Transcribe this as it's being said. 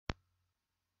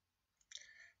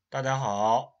大家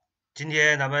好，今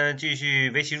天咱们继续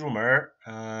围棋入门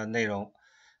内容。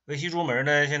围棋入门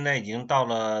呢，现在已经到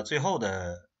了最后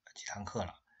的几堂课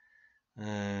了，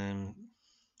嗯，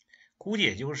估计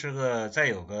也就是再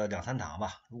有个两三堂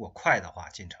吧，如果快的话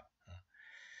进程。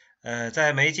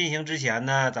在没进行之前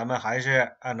呢，咱们还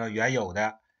是按照原有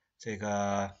的这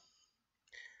个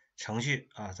程序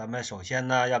啊，咱们首先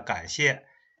呢要感谢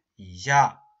以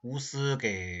下无私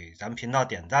给咱们频道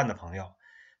点赞的朋友。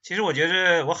其实我觉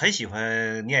得我很喜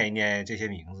欢念一念这些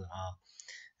名字啊，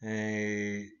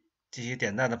这些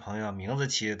点赞的朋友名字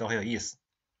起的都很有意思。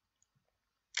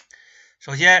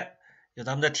首先有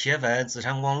咱们的铁粉紫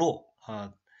杉光露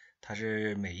啊，他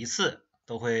是每一次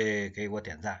都会给我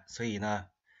点赞，所以呢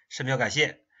深表感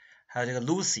谢。还有这个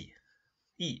Lucy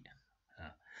E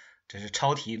啊，这是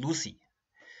超题 Lucy，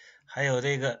 还有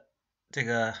这个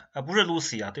不是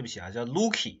Lucy 啊，对不起啊，叫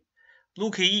Lucky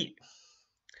E。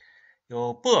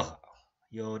有薄荷，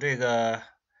有这个，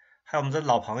还有我们的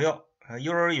老朋友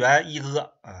幼儿园一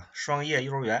哥啊，双叶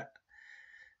幼儿园，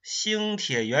星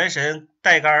铁元神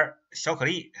带杆小可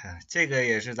丽啊，这个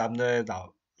也是咱们的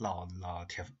老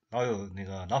有那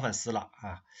个老粉丝了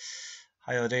啊。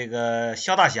还有这个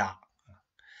肖大侠，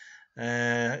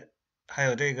还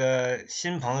有这个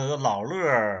新朋友老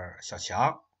乐小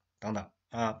强等等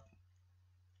啊。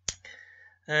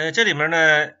这里面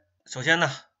呢，首先呢。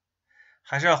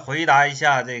还是要回答一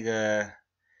下这个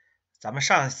咱们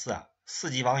上一次啊4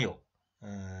级网友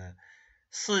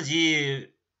4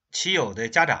级棋友的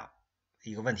家长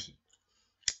一个问题，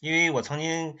因为我曾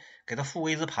经给他付过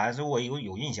一次盘，所以我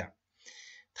有印象。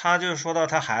他就说到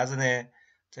他孩子呢，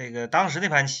这个当时那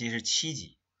盘棋是7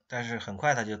级，但是很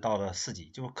快他就到了4级，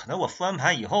就可能我复完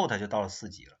盘以后他就到了4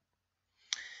级了。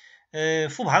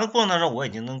复盘的过程当中，我已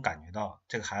经能感觉到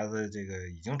这个孩子这个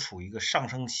已经处于一个上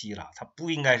升期了，他不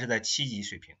应该是在7级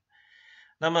水平。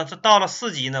那么他到了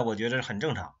4级呢，我觉得很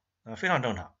正常，非常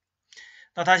正常。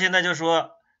那他现在就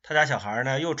说他家小孩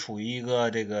呢又处于一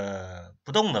个这个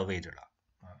不动的位置了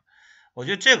啊，我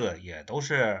觉得这个也都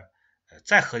是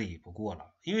再合理不过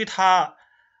了，因为他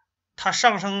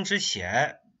上升之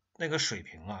前那个水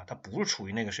平啊，他不是处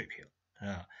于那个水平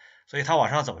啊，所以他往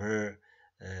上走是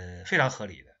非常合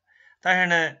理的。但是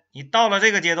呢，你到了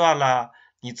这个阶段了，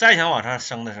你再想往上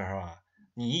升的时候啊，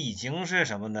你已经是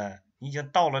什么呢？你已经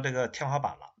到了这个天花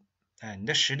板了，你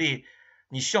的实力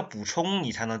你需要补充，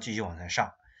你才能继续往上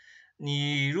上。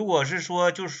你如果是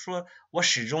说，就是说我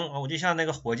始终我就像那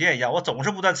个火箭一样，我总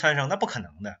是不断蹿升，那不可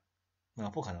能的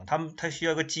啊，不可能，他需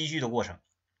要个积蓄的过程。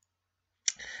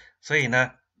所以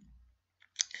呢，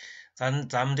咱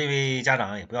们这位家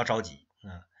长也不要着急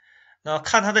啊。那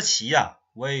看他的棋呀，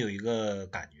我也有一个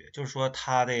感觉，就是说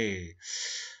他的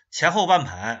前后半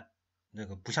盘那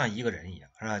个不像一个人一样，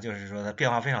是吧？就是说他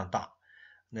变化非常大。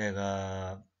那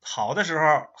个好的时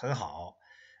候很好，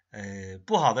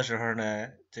不好的时候呢，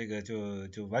这个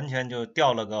就完全就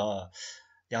掉了个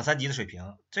2、3级的水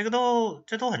平，这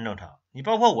都很正常。你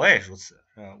包括我也是如此，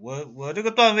是吧？我这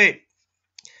个段位，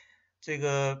这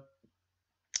个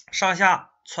上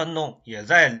下窜动也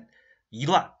在一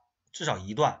段，至少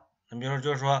一段。那比如说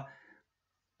就是说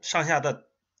上下的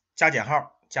加减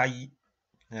号加1，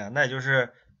那也就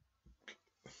是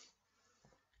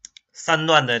3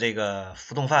段的这个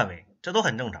浮动范围，这都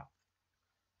很正常。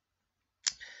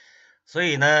所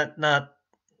以呢，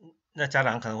那家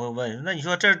长可能会问，那你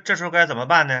说这时候该怎么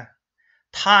办呢？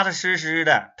踏踏实实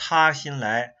的，踏心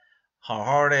来，好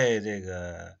好的这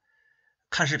个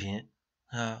看视频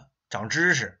啊，长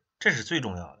知识，这是最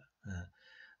重要的。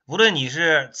无论你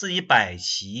是自己摆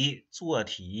棋、做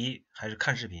题还是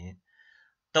看视频，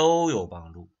都有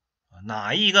帮助。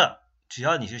哪一个只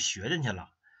要你是学进去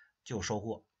了，就有收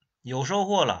获，有收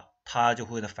获了，它就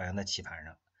会反映在棋盘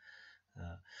上。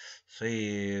所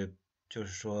以就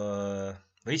是说，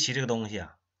围棋这个东西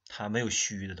啊，它没有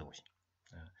虚的东西，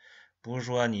不是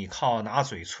说你靠拿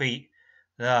嘴吹，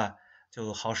对吧，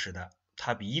就好使的，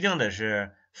它一定得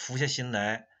是服下心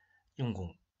来用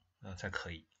功，才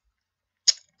可以。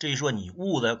至于说你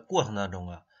悟的过程当中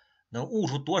啊，能悟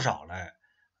出多少来，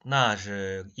那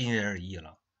是因人而异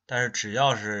了。但是只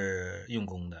要是用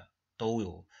功的，都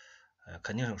有，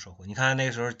肯定是有收获。你看那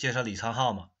个时候介绍李沧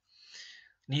浩嘛，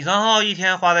李沧浩一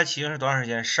天花在棋上是多长时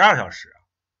间？12小时啊。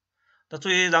那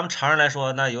对于咱们常人来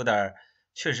说，那有点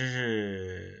确实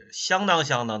是相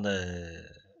当的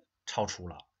超出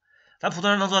了。咱普通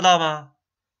人能做到吗？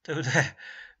对不对？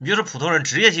你别说普通人，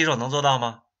职业棋手能做到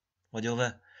吗？我就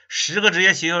问，10个职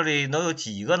业棋手里能有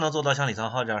几个能做到像李沧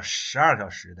浩这样12小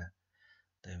时的？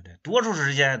对不对？多数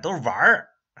时间都是玩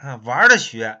的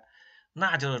学，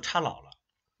那就差老了。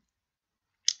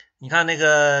你看那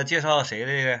个介绍谁的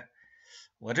这个，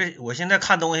我现在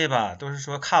看东西吧，都是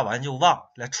说看完就忘，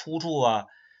来出处啊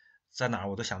在哪儿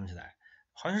我都想不起来，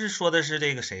好像是说的是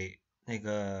这个谁，那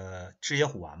个枝野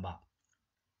虎丸吧。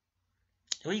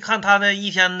我一看他那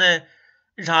一天的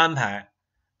日常安排，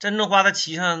真正花在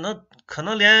棋上，可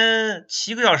能连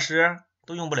7个小时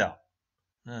都用不了。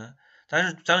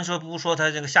咱说不说他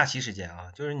这个下棋时间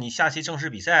啊，就是你下棋正式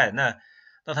比赛，那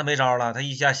他没招了，他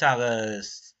一下个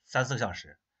3、4个小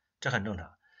时，这很正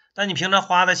常。但你平常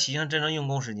花在棋上真正用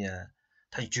功时间，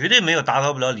他绝对没有达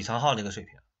到不了李昌镐这个水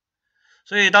平。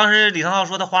所以当时李昌镐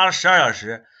说他花了12小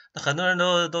时，那很多人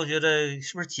都觉得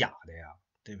是不是假的呀？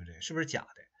对不对？是不是假的？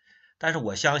但是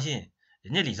我相信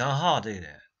人家李昌镐这个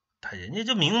人，人家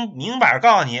就明摆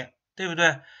告诉你，对不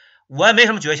对？我也没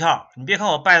什么诀窍，你别看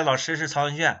我拜的老师是曹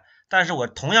文炫，但是我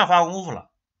同样花功夫了。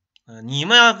你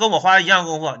们要跟我花一样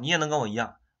功夫，你也能跟我一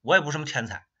样，我也不是什么天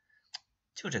才，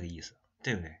就这个意思，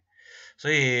对不对？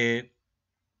所以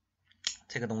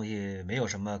这个东西没有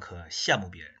什么可羡慕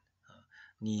别人啊，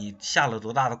你下了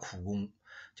多大的苦功，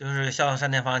就是像单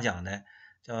田芳讲的，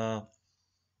叫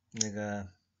那个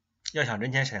要想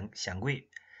人前显贵，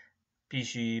必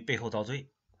须背后遭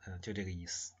罪，就这个意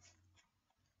思。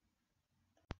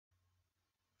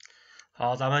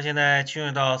好，咱们现在进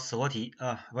入到死活题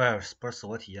啊，不是死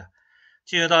活题啊，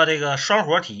进入到这个双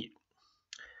活题。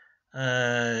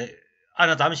按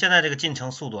照咱们现在这个进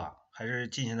程速度啊，还是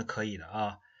进行的可以的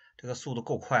啊，这个速度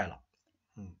够快了。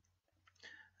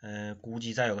估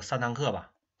计再有个3堂课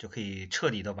吧，就可以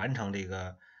彻底的完成这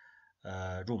个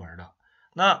入门的。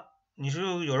那你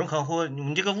说有人可能会，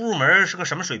你这个入门是个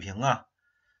什么水平啊？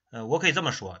我可以这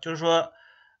么说，就是说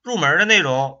入门的内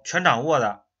容全掌握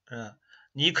的，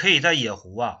你可以在野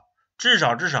狐啊，至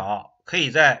少可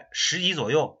以在10级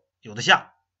左右有的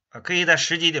下，可以在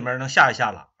10级里面能下一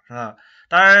下了，是吧？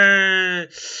当然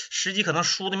10级可能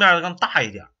输的面更大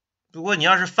一点，如果你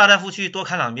要是翻来覆去多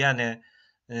看2遍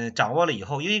呢，掌握了以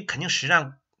后，因为肯定实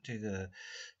战这个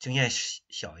经验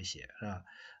小一些，是吧？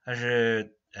但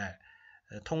是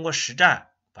通过实战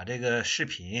把这个视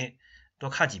频多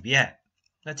看几遍，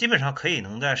那基本上可以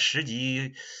能在10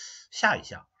级下一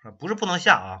下，不是不能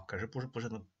下啊，可是不是不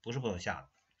能下的。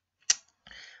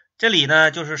这里呢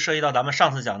就是涉及到咱们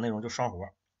上次讲的内容，就双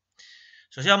活。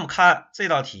首先我们看这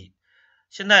道题，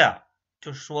现在啊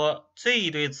就是说这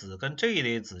一堆子跟这一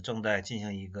堆子正在进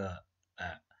行一个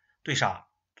对杀，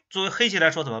作为黑棋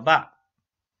来说怎么办？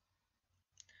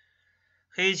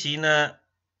黑棋呢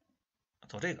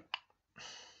走这个，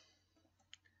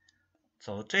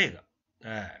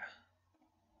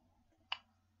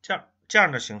这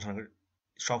样的形成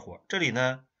双活。这里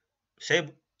呢谁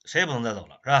也不能再走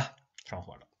了，是吧？双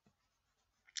活了。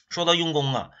说到用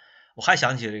功啊，我还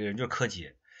想起这个人，就是柯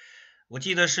洁。我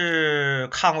记得是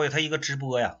看过他一个直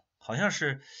播呀，好像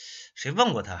是谁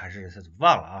问过他，还是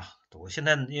忘了啊。我现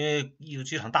在因为有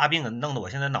这场大病弄得我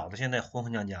现在脑子现在昏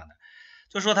昏将将的。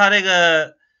就说他这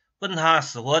个问他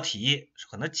死活题，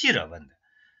可能记者问的，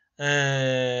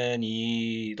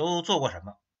你都做过什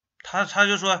么？他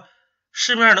就说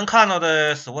市面能看到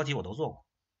的死活题我都做过，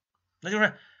那就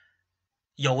是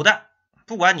有的，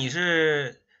不管你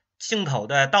是进口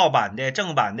的、盗版的、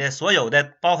正版的，所有的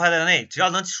包括在内，只要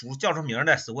能叫出名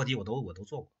的死活题我都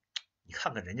做过。你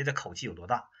看看人家这口气有多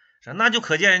大，那就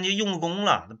可见人家用功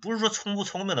了，不是说聪不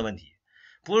聪明的问题，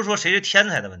不是说谁是天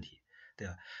才的问题，对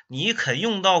吧？你肯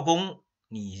用到功，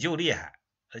你就厉害，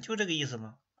就这个意思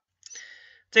吗？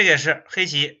这个也是黑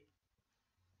棋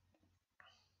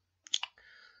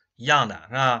一样的，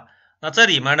是吧？那这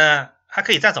里面呢还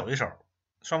可以再走一手，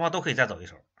双方都可以再走一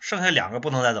手，剩下2个不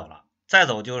能再走了，再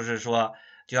走就是说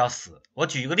就要死。我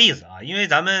举一个例子啊，因为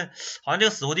咱们好像这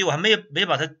个死活题我还没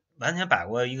把它完全摆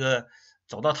过一个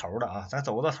走到头的啊，咱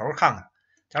走到头看看。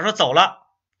假如说走了，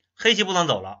黑棋不能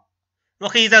走了，如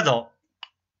果黑棋再走，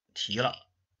提了。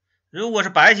如果是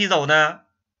白棋走呢，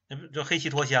就黑棋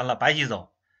脱先了，白棋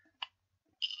走，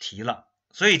提了。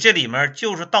所以这里面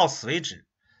就是到此为止，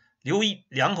留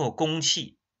2口公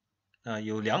气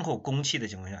有2口公气的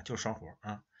情况下就是双活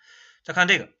啊。再看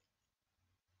这个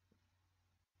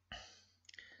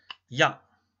一样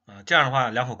啊，这样的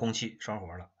话2口公气双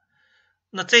活了。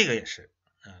那这个也是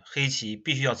黑棋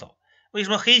必须要走。为什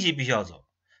么黑棋必须要走？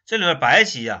这里面白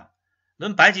棋呀，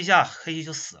轮白棋下黑棋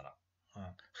就死了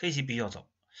啊，黑棋必须要走。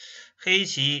黑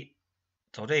棋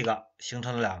走这个形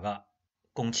成了2个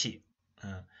公气，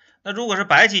那如果是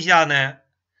白棋下呢，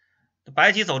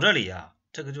白棋走这里啊，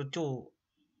这个就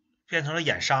变成了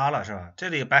眼杀了，是吧？这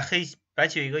里白棋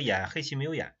有一个眼，黑棋没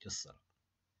有眼就死了。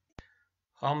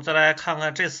好，我们再来看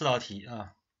看这4道题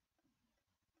啊，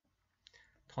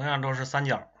同样都是三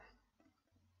角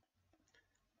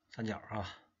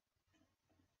啊。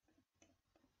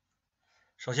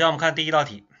首先我们看第一道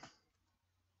题，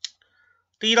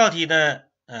第一道题呢，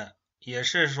也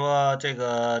是说这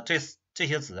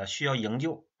些子啊需要营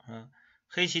救，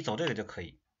黑棋走这个就可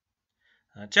以，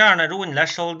这样呢，如果你来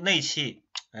收内气，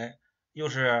又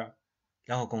是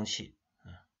两口攻气，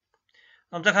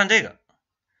那么再看这个，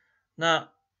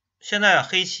那现在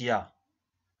黑棋啊，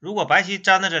如果白棋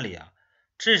粘在这里啊，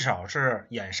至少是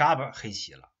眼杀黑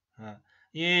棋了，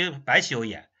因为白棋有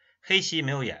眼，黑棋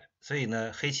没有眼，所以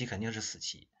呢，黑棋肯定是死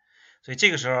棋。所以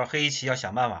这个时候黑棋要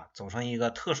想办法走成一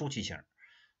个特殊棋形，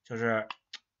就是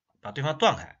把对方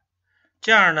断开，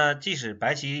这样呢，即使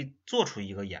白棋做出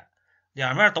一个眼，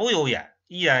两面都有眼，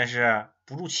依然是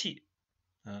不入气。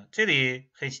这里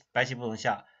白棋不能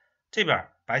下，这边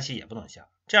白棋也不能下，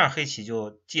这样黑棋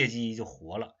就借机就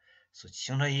活了，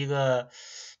形成一个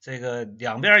这个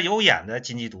两边有眼的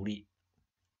经济独立。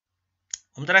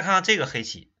我们再来看看这个黑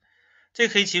棋，这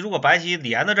个黑棋如果白棋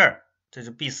连在这儿，这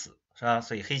就必死，是吧？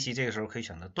所以黑棋这个时候可以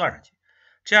选择断上去，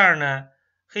这样呢，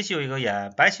黑棋有一个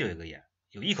眼，白棋有一个眼，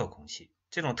有一口空气。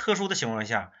这种特殊的情况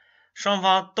下，双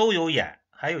方都有眼，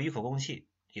还有一口空气，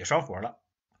也双活了。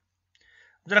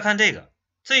我们再来看这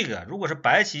个如果是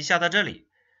白棋下到这里，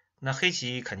那黑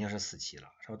棋肯定是死棋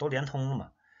了，是吧？都连通了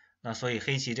嘛，那所以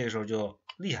黑棋这个时候就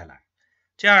立下来，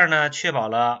这样呢，确保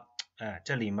了，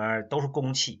这里面都是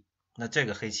攻气，那这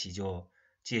个黑棋就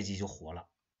借机就活了。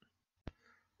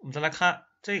我们再来看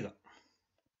这个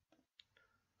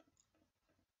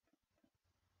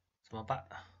怎么办？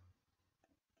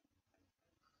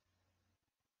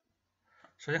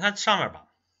首先看上面吧，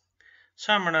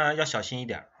上面呢要小心一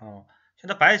点啊。现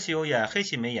在白棋有眼，黑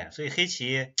棋没眼，所以黑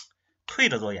棋退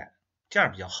着做眼，这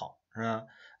样比较好，是吧？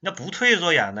那不退着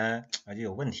做眼呢，就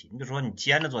有问题。你比如说你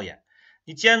尖着做眼，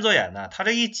你尖着做眼呢，它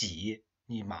这一挤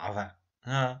你麻烦，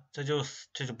这就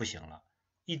不行了。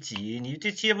一挤你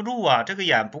这接不住啊，这个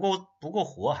眼不够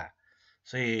活还，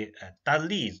所以单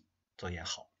立做眼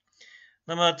好。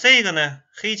那么这个呢，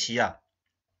黑棋啊，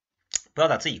不要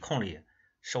在自己空里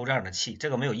收这样的气，这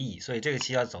个没有意义，所以这个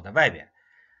棋要走在外边。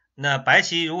那白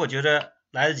棋如果觉得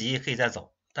来得及可以再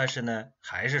走，但是呢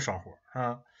还是双活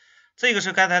啊。这个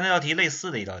是刚才那道题类似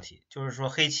的一道题，就是说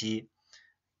黑棋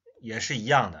也是一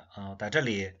样的啊，在这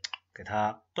里给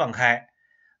它断开。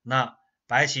那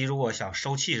白棋如果想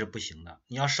收气是不行的，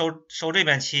你要收这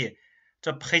边气，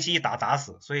这黑棋一打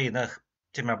死，所以呢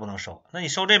这面不能收。那你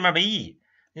收这面没意义，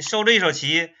你收这一手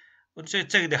棋，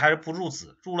这个得还是不入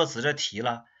子，入了子这提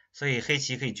了，所以黑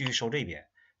棋可以继续收这边。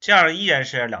这样依然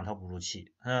是两头不入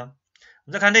气。我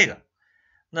们再看这个，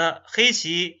那黑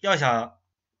棋要想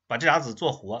把这俩子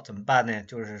做活怎么办呢？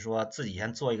就是说自己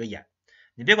先做一个眼，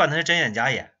你别管它是真眼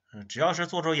假眼，只要是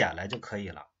做出眼来就可以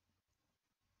了。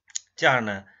这样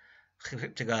呢，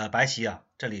这个白棋啊，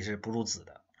这里是不入子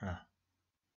的啊。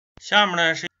下面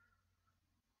呢是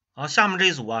下面这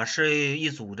一组啊是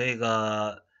一组这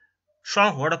个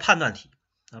双活的判断题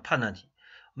判断题。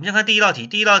我们先看第一道题，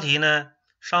第一道题呢，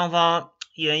双方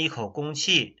一人一口攻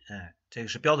气，这个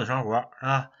是标准双活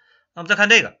啊。那么再看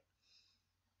这个，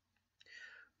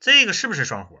这个是不是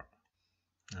双活？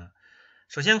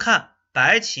首先看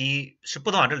白棋是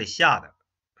不能往这里下的，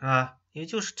啊，也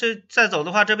就是这再走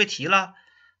的话，这被提了。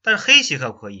但是黑棋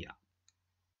可不可以啊？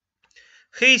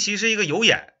黑棋是一个有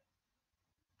眼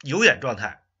状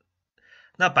态，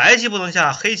那白棋不能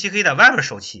下，黑棋可以在外面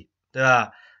收气，对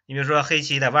吧？你比如说黑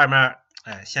棋在外面，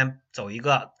先走一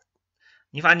个，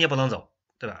你反正你也不能走，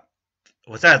对吧？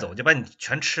我再走就把你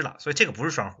全吃了，所以这个不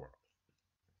是双活。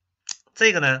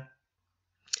这个呢，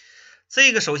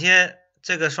这个首先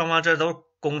这个双方这都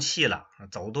攻气了，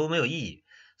走都没有意义，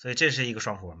所以这是一个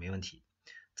双活，没问题。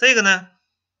这个呢，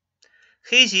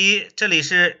黑棋这里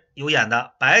是有眼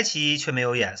的，白棋却没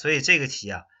有眼，所以这个棋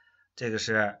啊，这个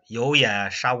是有眼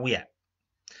杀无眼。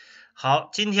好，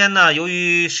今天呢，由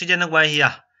于时间的关系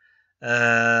啊，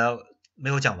没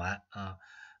有讲完啊。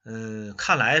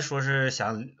看来说是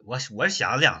我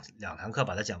想两堂课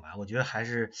把它讲完，我觉得还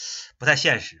是不太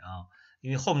现实啊，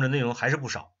因为后面的内容还是不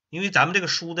少。因为咱们这个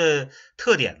书的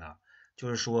特点呢，就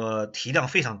是说题量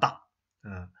非常大，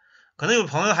可能有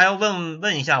朋友还要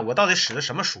问一下，我到底使的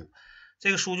什么书？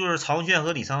这个书就是曹文轩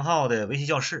和李沧浩的围棋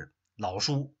教室，老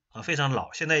书啊，非常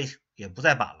老，现在也不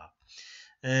再版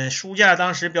了。书价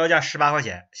当时标价18块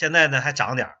钱，现在呢还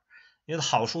涨点，因为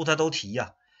好书它都提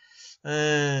呀。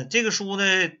这个书呢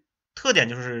特点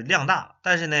就是量大，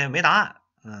但是呢没答案，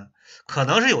可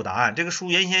能是有答案。这个书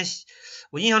原先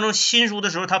我印象中新书的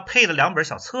时候，它配了2本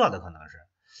小册子，可能是。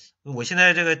我现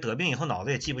在这个得病以后脑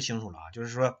子也记不清楚了啊，就是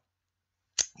说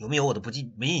有没有我都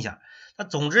没印象。那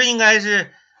总之应该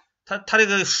是它这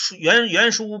个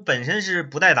原书本身是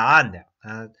不带答案的，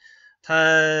他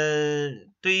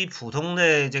对于普通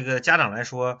的这个家长来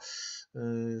说，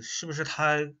是不是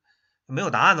他没有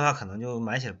答案的话，可能就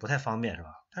买起来不太方便，是吧？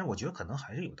但是我觉得可能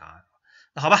还是有答案。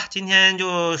那好吧，今天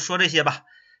就说这些吧，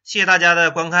谢谢大家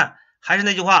的观看。还是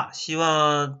那句话，希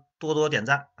望多多点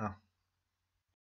赞啊。